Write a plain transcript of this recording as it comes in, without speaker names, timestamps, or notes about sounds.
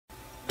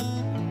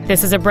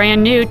This is a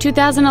brand new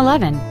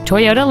 2011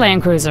 Toyota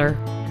Land Cruiser.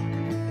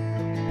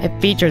 It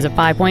features a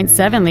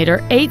 5.7-liter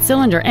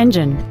 8-cylinder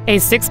engine, a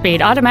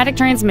 6-speed automatic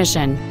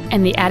transmission,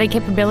 and the added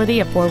capability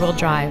of 4-wheel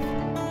drive.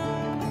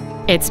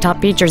 Its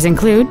top features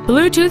include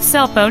Bluetooth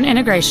cell phone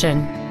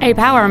integration, a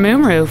power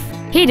moonroof,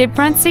 heated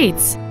front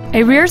seats,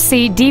 a rear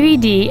seat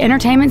DVD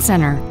entertainment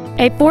center,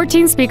 a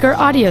 14-speaker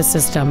audio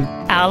system,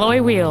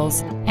 alloy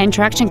wheels, and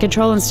traction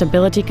control and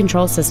stability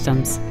control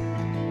systems.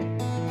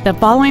 The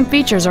following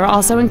features are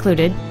also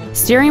included: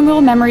 steering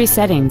wheel memory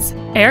settings,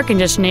 air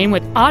conditioning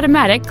with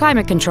automatic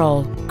climate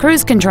control,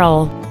 cruise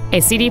control, a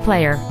CD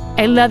player,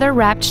 a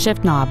leather-wrapped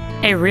shift knob,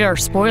 a rear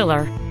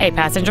spoiler, a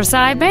passenger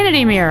side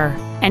vanity mirror,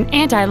 an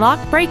anti-lock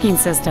braking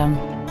system,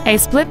 a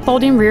split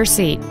folding rear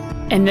seat,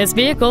 and this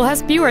vehicle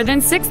has fewer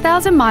than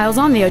 6,000 miles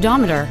on the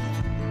odometer.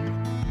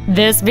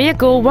 This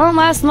vehicle won't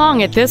last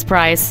long at this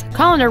price.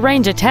 Call and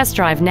arrange a test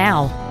drive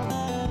now.